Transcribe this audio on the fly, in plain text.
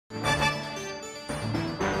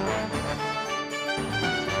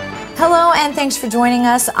Hello and thanks for joining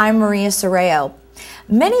us. I'm Maria Sorreo.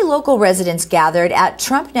 Many local residents gathered at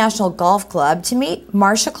Trump National Golf Club to meet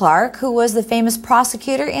Marcia Clark, who was the famous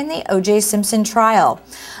prosecutor in the O.J. Simpson trial.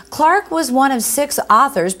 Clark was one of 6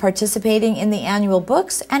 authors participating in the annual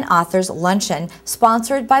Books and Authors Luncheon,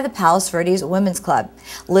 sponsored by the Palos Verdes Women's Club.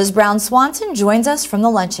 Liz Brown Swanson joins us from the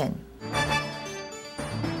luncheon.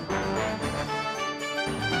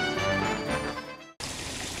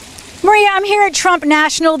 Maria, I'm here at Trump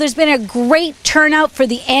National. There's been a great turnout for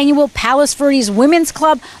the annual Palos Verdes Women's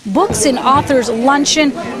Club Books and Authors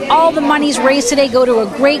Luncheon. All the monies raised today go to a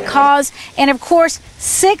great cause. And of course,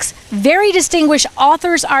 6 very distinguished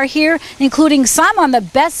authors are here, including some on the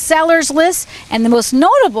bestsellers list. And the most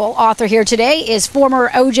notable author here today is former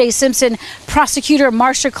O.J. Simpson prosecutor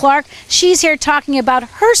Marcia Clark. She's here talking about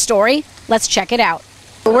her story. Let's check it out.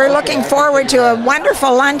 We're looking forward to a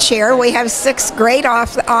wonderful lunch here. We have 6 great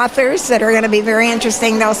authors that are going to be very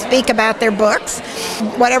interesting. They'll speak about their books.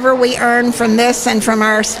 Whatever we earn from this and from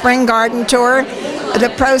our spring garden tour,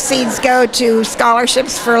 the proceeds go to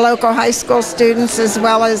scholarships for local high school students as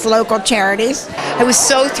well as local charities. I was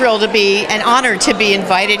so thrilled to be and honored to be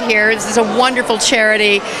invited here. This is a wonderful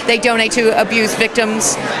charity. They donate to abuse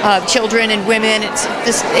victims, children and women. It's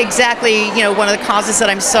just exactly, one of the causes that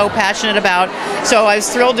I'm so passionate about. So I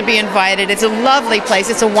was thrilled to be invited. It's a lovely place.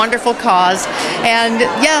 It's a wonderful cause. And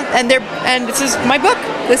yeah, and this is my book,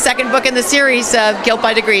 the second book in the series, Guilt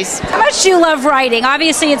by Degrees. How much do you love writing?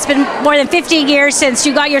 Obviously, it's been more than 15 years since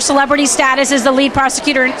you got your celebrity status as the lead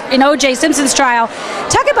prosecutor in O.J. Simpson's trial.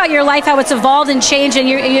 Talk about your life, how it's evolved and changed, and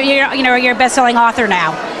you're a best-selling author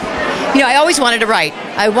now. I always wanted to write.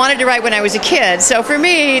 I wanted to write when I was a kid. So for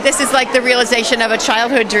me, this is like the realization of a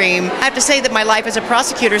childhood dream. I have to say that my life as a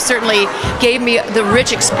prosecutor certainly gave me the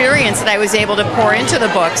rich experience that I was able to pour into the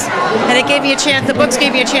books. And it gave me a chance, the books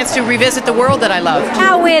gave me a chance to revisit the world that I loved.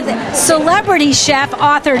 Now with celebrity chef,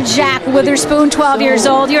 author Jack Witherspoon, 12 years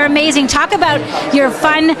old. You're amazing. Talk about your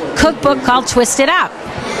fun cookbook called Twist It Up.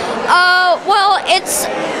 Well, it's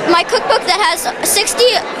my cookbook that has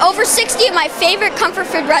over 60 of my favorite comfort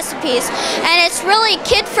food recipes, and it's really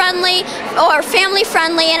kid-friendly or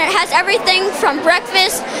family-friendly, and it has everything from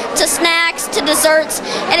breakfast to snacks to desserts.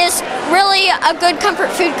 It is really a good comfort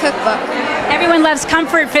food cookbook. Everyone loves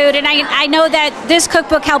comfort food, and I know that this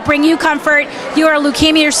cookbook helped bring you comfort. You are a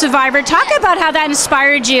leukemia survivor. Talk about how that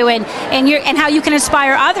inspired you and how you can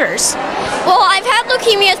inspire others. Well, I've had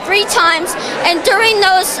leukemia 3 times, and during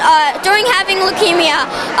having leukemia,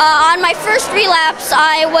 on my first relapse,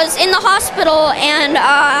 I was in the hospital, and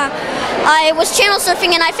I was channel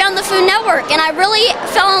surfing, and I found the Food Network, and I really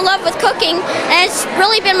fell in love with cooking, and it's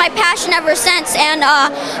really been my passion ever since. And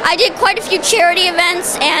I did quite a few charity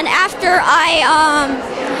events, and after I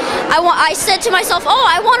said to myself, oh,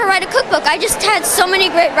 I want to write a cookbook. I just had so many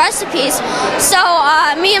great recipes. So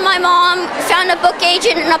me and my mom found a book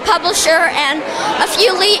agent and a publisher, and a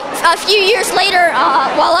few years later,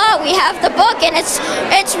 voila, we have the book, and it's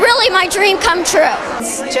really my dream come true.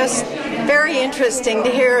 It's just very interesting to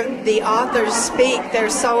hear the authors speak. They're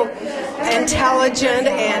so intelligent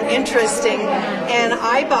and interesting. And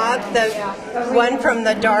I bought the one from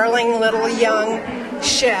the Darling Little Young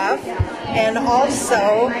Chef, and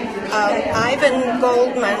also Ivan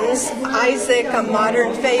Goldman's Isaac, A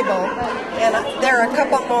Modern Fable. And there are a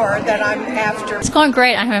couple more that I'm after. It's going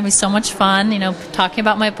great. I'm having so much fun, talking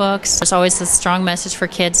about my books. There's always this strong message for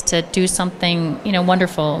kids to do something,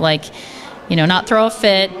 wonderful, like, not throw a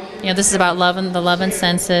fit. This is about love and the love and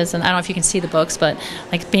senses, and I don't know if you can see the books, but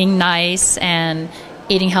like being nice and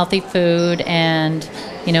eating healthy food and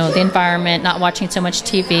the environment, not watching so much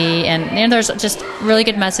TV, and there's just really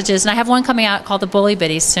good messages. And I have one coming out called The Bully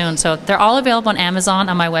Biddies soon, so they're all available on Amazon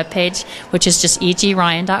on my webpage, which is just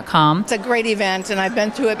egryan.com. It's a great event, and I've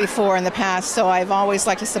been through it before in the past, so I've always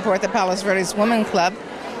liked to support the Palos Verdes Women's Club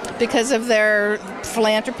because of their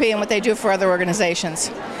philanthropy and what they do for other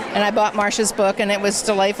organizations. And I bought Marcia's book, and it was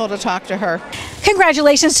delightful to talk to her.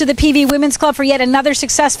 Congratulations to the PV Women's Club for yet another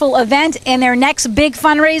successful event and their next big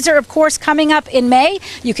fundraiser, of course, coming up in May.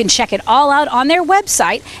 You can check it all out on their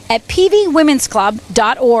website at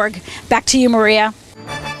pvwomensclub.org. Back to you, Maria.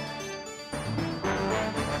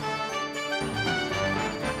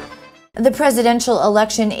 The presidential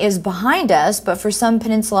election is behind us, but for some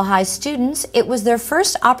Peninsula High students, it was their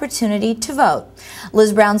first opportunity to vote.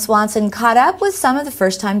 Liz Brown Swanson caught up with some of the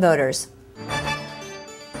first-time voters.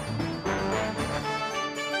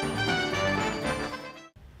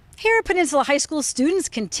 Here at Peninsula High School, students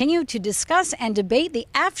continue to discuss and debate the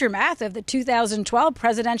aftermath of the 2012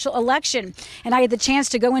 presidential election. And I had the chance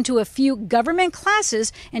to go into a few government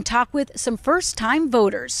classes and talk with some first-time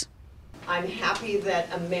voters. I'm happy that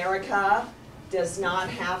America does not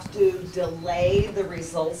have to delay the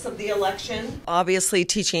results of the election. Obviously,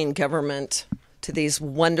 teaching government to these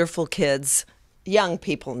wonderful kids, young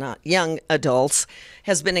people, not young adults,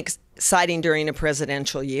 has been exciting during a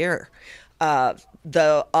presidential year.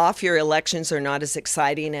 The off-year elections are not as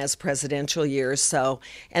exciting as presidential years,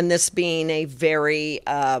 and this being a very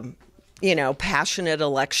passionate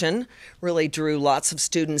election really drew lots of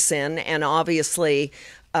students in, and obviously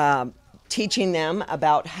teaching them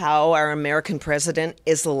about how our American president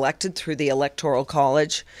is elected through the Electoral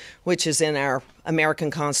College, which is in our American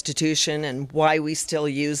Constitution, and why we still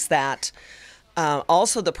use that.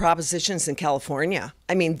 Also the propositions in California.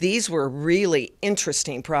 I mean, these were really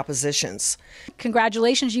interesting propositions.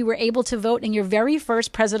 Congratulations, you were able to vote in your very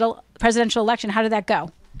first presidential election. How did that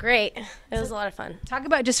go? Great. It was a lot of fun. Talk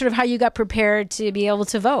about just sort of how you got prepared to be able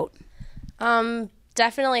to vote.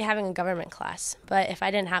 Definitely having a government class, but if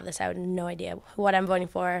I didn't have this, I would have no idea what I'm voting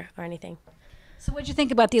for or anything. So what did you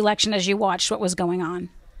think about the election as you watched what was going on?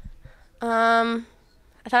 I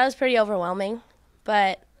thought it was pretty overwhelming,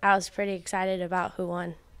 but I was pretty excited about who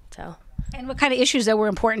won. And what kind of issues that were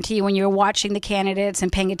important to you when you were watching the candidates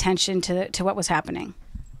and paying attention to what was happening?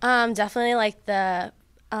 Definitely like the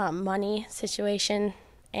money situation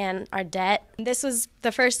and our debt. This was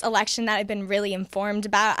the first election that I've been really informed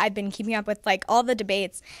about. I've been keeping up with like all the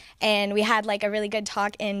debates, and we had like a really good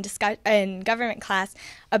talk in government class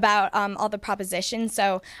about all the propositions.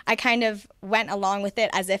 So I kind of went along with it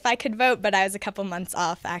as if I could vote, but I was a couple months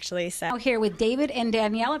off actually. So now here with David and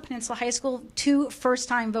Danielle at Peninsula High School, 2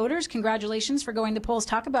 first-time voters. Congratulations for going to polls.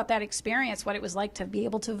 Talk about that experience, what it was like to be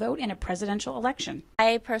able to vote in a presidential election.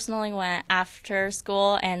 I personally went after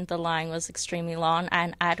school, and the line was extremely long,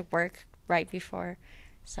 and I had to work right before.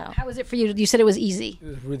 So how was it for you? You said it was easy. It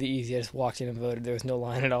was really easy. I just walked in and voted. There was no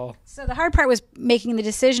line at all. So the hard part was making the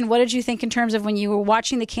decision. What did you think in terms of when you were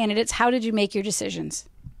watching the candidates? How did you make your decisions?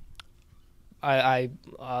 I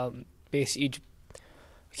based each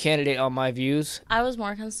candidate on my views. I was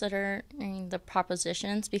more considering the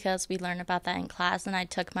propositions because we learned about that in class, and I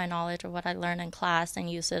took my knowledge of what I learned in class and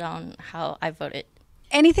used it on how I voted.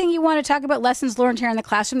 Anything you want to talk about lessons learned here in the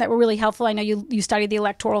classroom that were really helpful? I know you studied the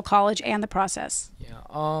Electoral College and the process. Yeah.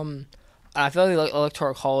 I feel like the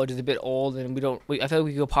Electoral College is a bit old, and I feel like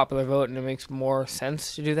we could go popular vote, and it makes more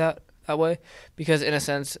sense to do that way, because in a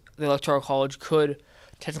sense, the Electoral College could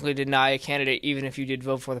technically deny a candidate even if you did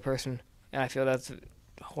vote for the person, and I feel that's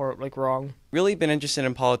wrong. Really been interested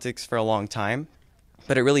in politics for a long time.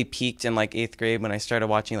 But it really peaked in like 8th grade when I started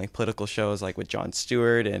watching like political shows like with Jon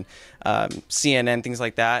Stewart and CNN, things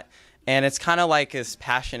like that. And it's kind of like this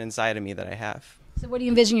passion inside of me that I have. So what do you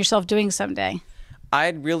envision yourself doing someday?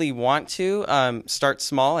 I'd really want to start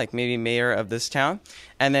small, like maybe mayor of this town,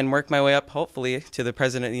 and then work my way up, hopefully, to the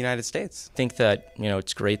president of the United States. I think that,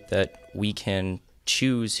 it's great that we can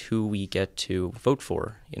choose who we get to vote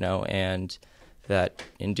for, and that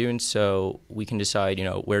in doing so, we can decide,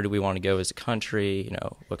 where do we want to go as a country,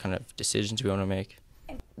 what kind of decisions we want to make.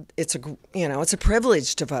 It's a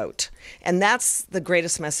privilege to vote. And that's the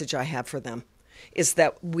greatest message I have for them, is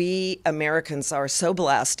that we Americans are so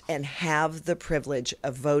blessed and have the privilege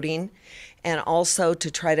of voting, and also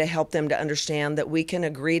to try to help them to understand that we can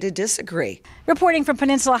agree to disagree. Reporting from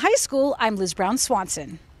Peninsula High School, I'm Liz Brown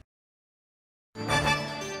Swanson.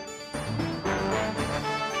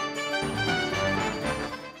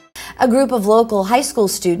 A group of local high school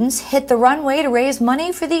students hit the runway to raise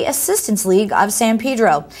money for the Assistance League of San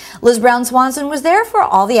Pedro. Liz Brown Swanson was there for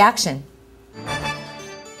all the action.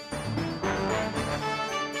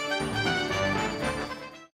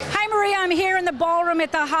 I'm here in the ballroom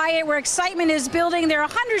at the Hyatt where excitement is building. There are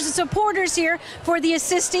hundreds of supporters here for the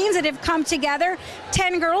Assistines that have come together.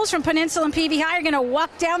 10 girls from Peninsula and PV High are going to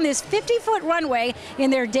walk down this 50-foot runway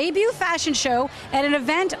in their debut fashion show at an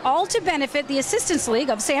event all to benefit the Assistance League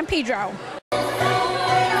of San Pedro.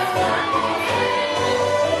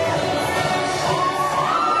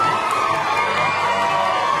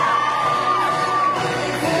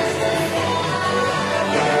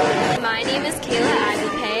 My name is Kayla.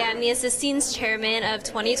 The Assistines Chairman of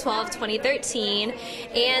 2012-2013,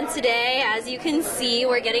 and today, as you can see,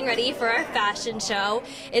 we're getting ready for our fashion show.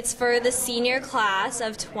 It's for the senior class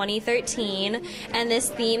of 2013, and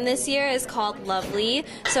this theme this year is called Lovely.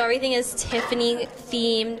 So everything is Tiffany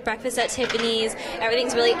themed, breakfast at Tiffany's,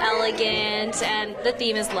 everything's really elegant, and the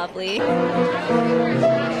theme is lovely.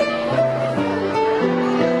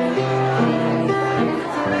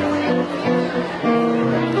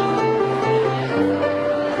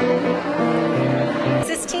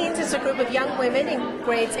 Assistines is a group of young women in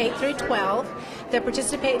grades 8 through 12 that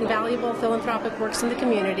participate in valuable philanthropic works in the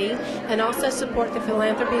community and also support the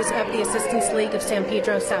philanthropies of the Assistance League of San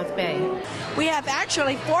Pedro South Bay. We have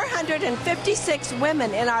actually 456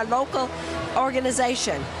 women in our local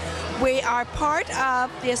organization. We are part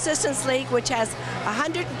of the Assistance League, which has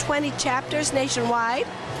 120 chapters nationwide.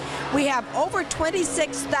 We have over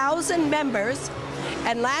 26,000 members,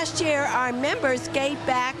 and last year our members gave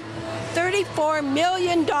back $34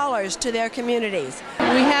 million to their communities.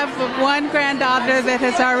 We have one granddaughter that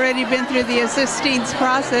has already been through the Assistance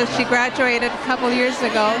process. She graduated a couple years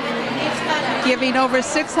ago, giving over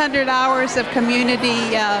 600 hours of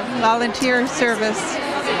community volunteer service.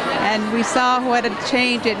 And we saw what a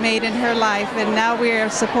change it made in her life. And now we are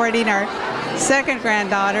supporting our second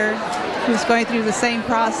granddaughter who's going through the same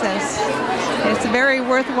process. It's a very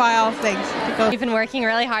worthwhile thing to go. We've been working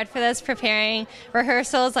really hard for this, preparing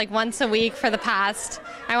rehearsals like once a week for the past,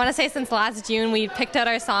 I want to say since last June. We picked out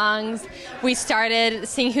our songs. We started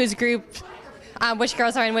seeing whose group, which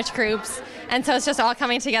girls are in which groups. And so it's just all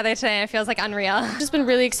coming together today, and it feels like unreal. It's just been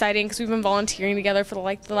really exciting because we've been volunteering together for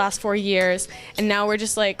like the last 4 years, and now we're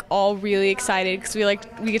just like all really excited because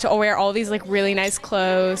we get to wear all these like really nice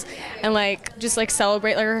clothes and like just like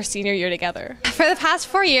celebrate like our senior year together. For the past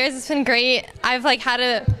 4 years, it's been great. I've like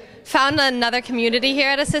found another community here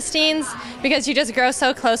at Assistines because you just grow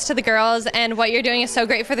so close to the girls, and what you're doing is so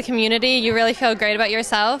great for the community. You really feel great about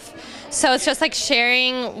yourself. So it's just like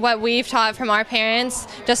sharing what we've taught from our parents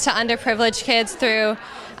just to underprivileged kids through,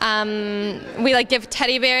 we like give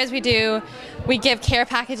teddy bears, we give care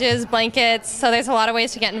packages, blankets, so there's a lot of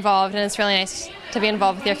ways to get involved, and it's really nice to be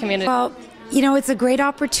involved with your community. Well, you know, it's a great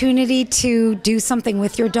opportunity to do something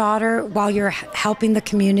with your daughter while you're helping the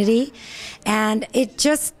community, and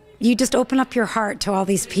you just open up your heart to all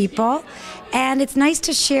these people, and it's nice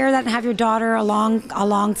to share that and have your daughter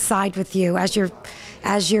alongside with you as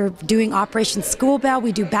you're doing Operation School Bell.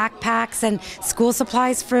 We do backpacks and school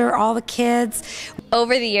supplies for all the kids.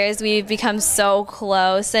 Over the years, we've become so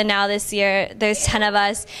close, and now this year there's 10 of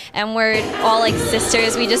us, and we're all like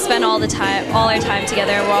sisters. We just spend all our time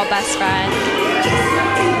together, and we're all best friends.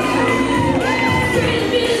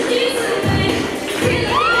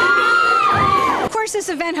 This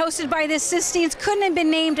event hosted by the Assistines couldn't have been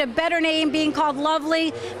named a better name, being called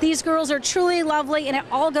Lovely. These girls are truly lovely, and it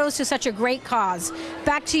all goes to such a great cause.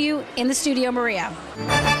 Back to you in the studio, Maria.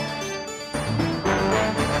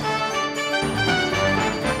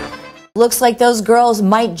 Looks like those girls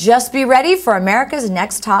might just be ready for America's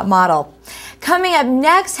Next Top Model. Coming up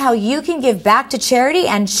next, how you can give back to charity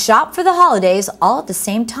and shop for the holidays all at the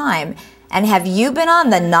same time. And have you been on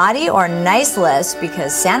the naughty or nice list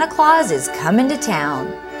because Santa Claus is coming to town?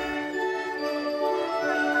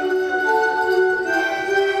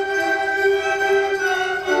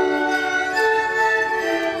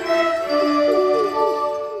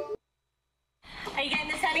 Are you getting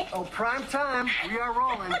this, honey? Oh, prime time. We are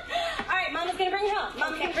rolling. All right, Mama's gonna bring it home.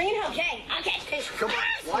 Mama's gonna bring it home. Okay. Come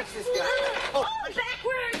on, watch this guy. Oh,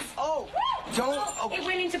 backwards. Oh, don't. Oh. It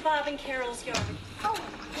went into Bob and Carol's yard. Oh,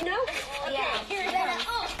 no? Okay, Yeah. here it goes.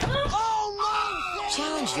 Oh, no!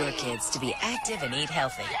 Challenge your kids to be active and eat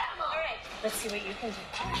healthy. All right, let's see what you can do.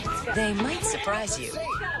 Let's go. They might surprise you.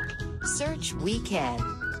 Search We Can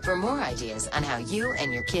for more ideas on how you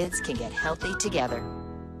and your kids can get healthy together.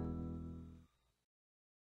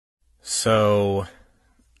 So,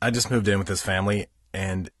 I just moved in with this family,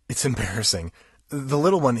 and it's embarrassing. The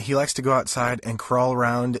little one, he likes to go outside and crawl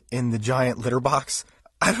around in the giant litter box.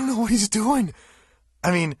 I don't know what he's doing.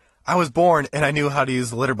 I mean, I was born and I knew how to use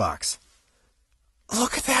the litter box.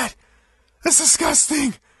 Look at that! That's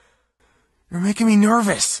disgusting! You're making me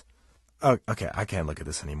nervous. Oh, okay, I can't look at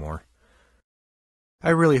this anymore. I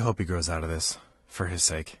really hope he grows out of this, for his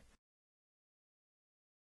sake.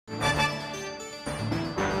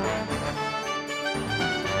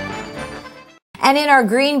 And in our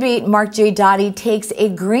Green Beat, Mark J. Dottie takes a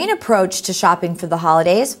green approach to shopping for the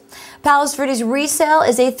holidays. Palos Verdes Resale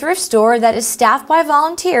is a thrift store that is staffed by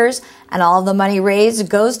volunteers, and all of the money raised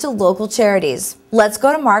goes to local charities. Let's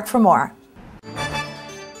go to Mark for more.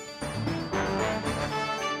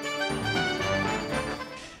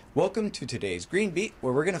 Welcome to today's Green Beat,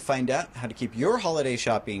 where we're going to find out how to keep your holiday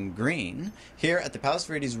shopping green here at the Palos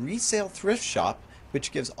Verdes Resale Thrift Shop,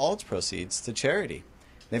 which gives all its proceeds to charity.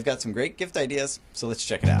 They've got some great gift ideas, so let's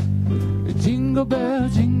check it out. Jingle bell,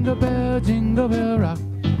 jingle bell, jingle bell rock.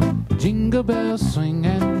 Jingle bells swing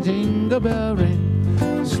and jingle bell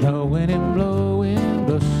ring. Snowing and blowing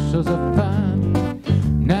bushels of fun.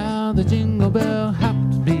 Now the jingle bell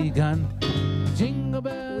hop's begun. Jingle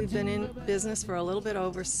bell. We've been in business for a little bit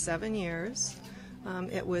over 7 years.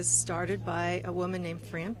 It was started by a woman named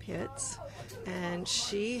Fran Pitts, and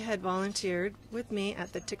she had volunteered with me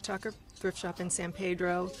at the TikToker thrift shop in San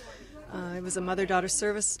Pedro. It was a mother-daughter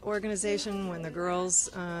service organization when the girls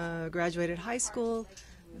graduated high school.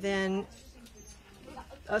 Then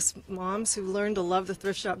us moms who learned to love the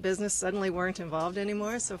thrift shop business suddenly weren't involved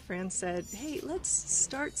anymore, so Fran said, hey, let's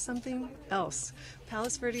start something else.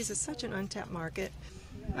 Palos Verdes is such an untapped market.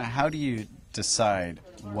 How do you decide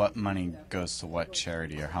what money goes to what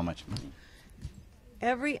charity or how much money?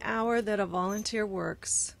 Every hour that a volunteer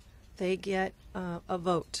works, they get a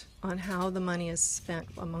vote on how the money is spent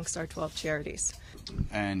amongst our 12 charities.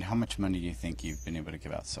 And how much money do you think you've been able to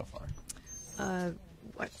give out so far?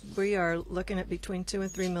 We are looking at between $2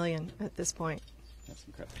 and $3 million at this point. That's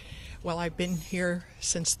incredible. Well, I've been here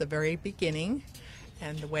since the very beginning,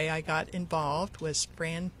 and the way I got involved was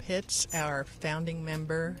Fran Pitts, our founding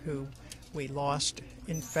member, who we lost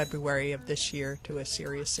in February of this year to a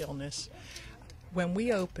serious illness. When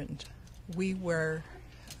we opened, we were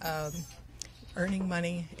earning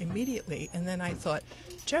money immediately, and then I thought,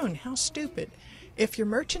 Joan, how stupid. If your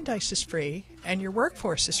merchandise is free and your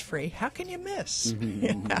workforce is free, how can you miss?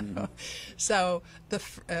 You know? So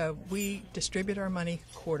we distribute our money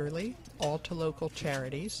quarterly, all to local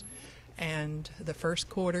charities. And the first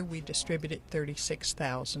quarter we distributed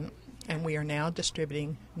 $36,000, and we are now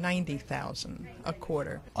distributing $90,000 a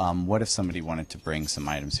quarter. What if somebody wanted to bring some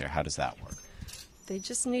items here? How does that work? They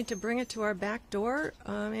just need to bring it to our back door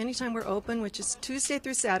anytime we're open, which is Tuesday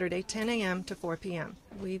through Saturday, 10 a.m. to 4 p.m.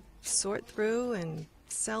 We sort through and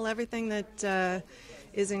sell everything that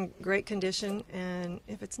is in great condition, and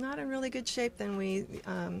if it's not in really good shape, then we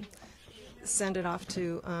send it off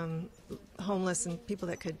to homeless and people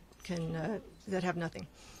that that have nothing.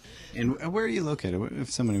 And where are you located? If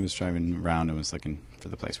somebody was driving around and was looking for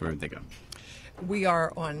the place, where would they go? We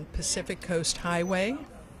are on Pacific Coast Highway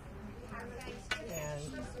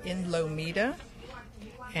in Lomita,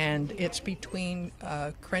 and it's between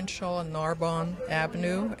Crenshaw and Narbonne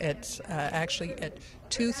Avenue. It's actually at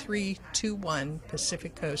 2321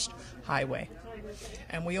 Pacific Coast Highway.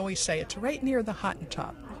 And we always say it's right near the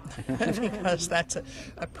Hottentot because that's a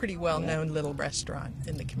pretty well-known little restaurant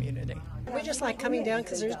in the community. We just like coming down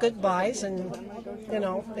because there's good buys, and you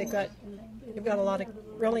know they've got a lot of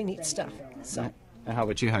really neat stuff. So. How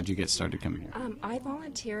about you? How'd you get started coming here? I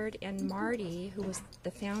volunteered, and Marty, who was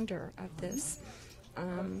the founder of this,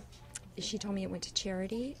 she told me it went to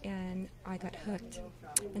charity, and I got hooked.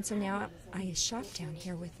 And so now I shop down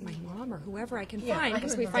here with my mom or whoever I can find,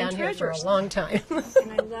 because we find treasures. Here for a long time.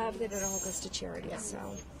 And I love that it all goes to charity. So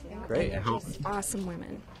great. And they're just awesome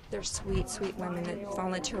women. They're sweet, sweet women that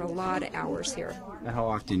volunteer a lot of hours here. How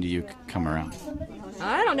often do you come around?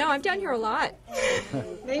 I don't know. I'm down here a lot.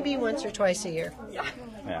 Maybe once or twice a year.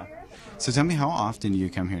 Yeah. So tell me, how often do you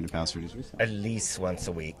come here to Palos Verdes Resale? At least once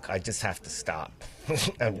a week. I just have to stop.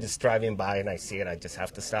 I'm just driving by and I see it. I just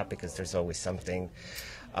have to stop because there's always something.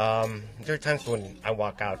 There are times when I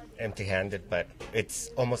walk out empty-handed, but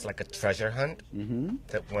it's almost like a treasure hunt. Mm-hmm.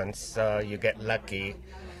 That once you get lucky,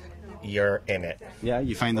 you're in it. Yeah,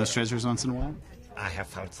 you find those treasures once in a while? I have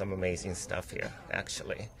found some amazing stuff here,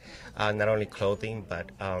 actually. Not only clothing,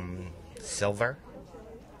 but silver.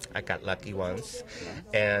 I got lucky once.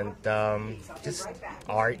 And just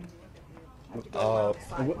art.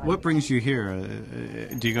 What brings you here?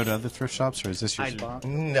 Do you go to other thrift shops, or is this your spot?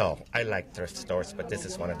 No, I like thrift stores, but this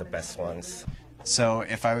is one of the best ones. So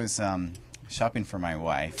if I was shopping for my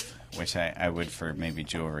wife, which I would for maybe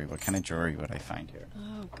jewelry, what kind of jewelry would I find here?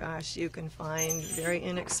 Oh gosh, you can find very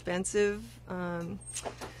inexpensive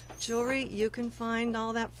jewelry. You can find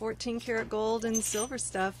all that 14-karat gold and silver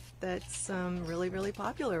stuff that's really, really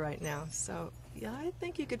popular right now. So yeah, I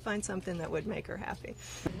think you could find something that would make her happy.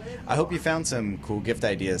 I hope you found some cool gift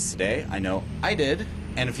ideas today. I know I did.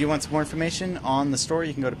 And if you want some more information on the store,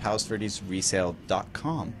 you can go to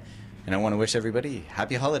palosverdesresale.com. And I want to wish everybody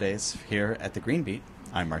happy holidays here at the Green Beat.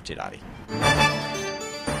 I'm Mark Gidotti.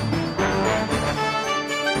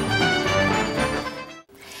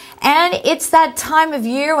 And it's that time of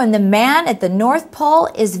year when the man at the North Pole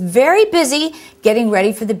is very busy getting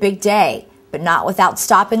ready for the big day, but not without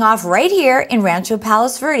stopping off right here in Rancho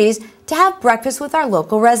Palos Verdes to have breakfast with our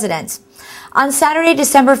local residents. On Saturday,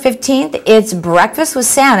 December 15th, it's Breakfast with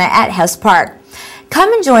Santa at Hess Park.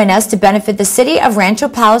 Come and join us to benefit the City of Rancho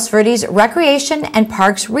Palos Verdes Recreation and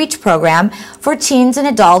Parks REACH program for teens and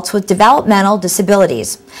adults with developmental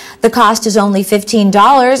disabilities. The cost is only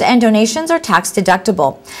 $15 and donations are tax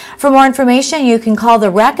deductible. For more information, you can call the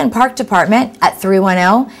Rec and Park Department at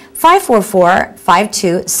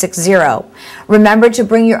 310-544-5260. Remember to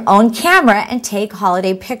bring your own camera and take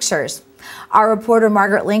holiday pictures. Our reporter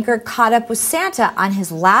Margaret Linker caught up with Santa on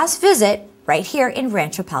his last visit right here in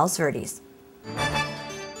Rancho Palos Verdes.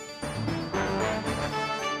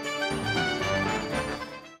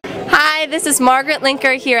 Hi, this is Margaret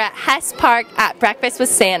Linker here at Hess Park at Breakfast with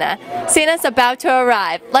Santa. Santa's about to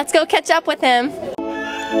arrive. Let's go catch up with him.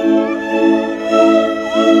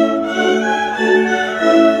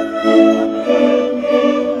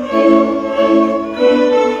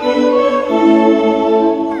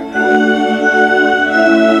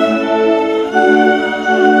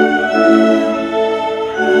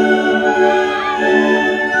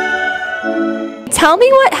 Tell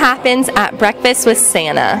me what happens at Breakfast with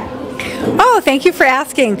Santa. Oh, thank you for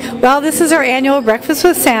asking. Well, this is our annual Breakfast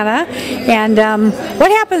with Santa, and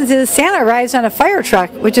what happens is Santa arrives on a fire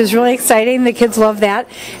truck, which is really exciting. The kids love that,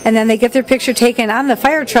 and then they get their picture taken on the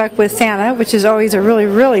fire truck with Santa, which is always a really,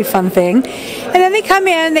 really fun thing. And then they come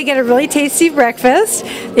in, they get a really tasty breakfast.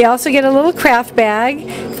 They also get a little craft bag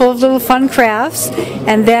full of little fun crafts,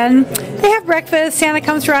 and then they have breakfast. Santa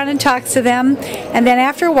comes around and talks to them, and then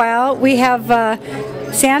after a while, we have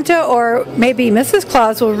Santa or maybe Mrs.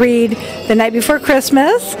 Claus will read The Night Before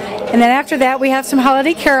Christmas, and then after that we have some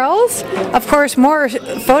holiday carols. Of course, more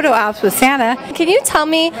photo ops with Santa. Can you tell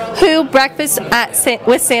me who Breakfast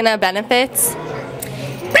with Santa benefits?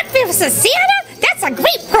 Breakfast with Santa? That's a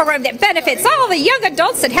great program that benefits all the young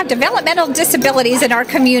adults that have developmental disabilities in our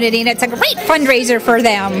community, and it's a great fundraiser for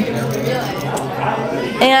them.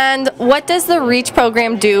 And what does the REACH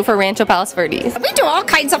program do for Rancho Palos Verdes? We do all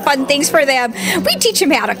kinds of fun things for them. We teach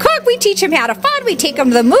them how to cook, we teach them how to fun, we take them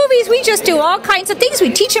to the movies, we just do all kinds of things.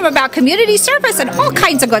 We teach them about community service and all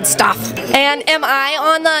kinds of good stuff. And am I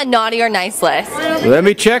on the naughty or nice list? Let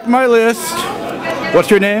me check my list.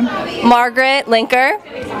 What's your name? Margaret Linker.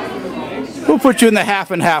 We'll put you in the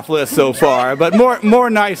half and half list so far, but more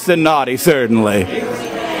nice than naughty, certainly.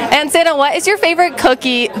 And Santa, what is your favorite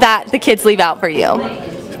cookie that the kids leave out for you?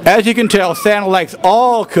 As you can tell, Santa likes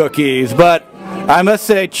all cookies, but I must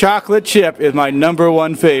say chocolate chip is my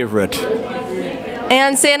 #1 favorite.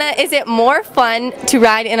 And Santa, is it more fun to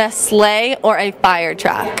ride in a sleigh or a fire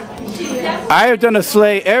truck? I have done a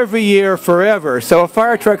sleigh every year forever, so a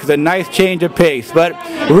fire truck is a nice change of pace. But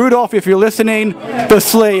Rudolph, if you're listening, the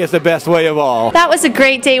sleigh is the best way of all. That was a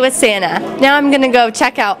great day with Santa. Now I'm going to go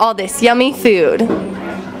check out all this yummy food.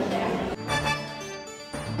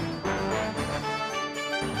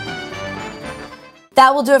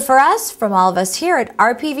 That will do it for us. From all of us here at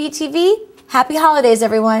RPV TV, happy holidays,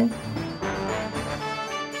 everyone.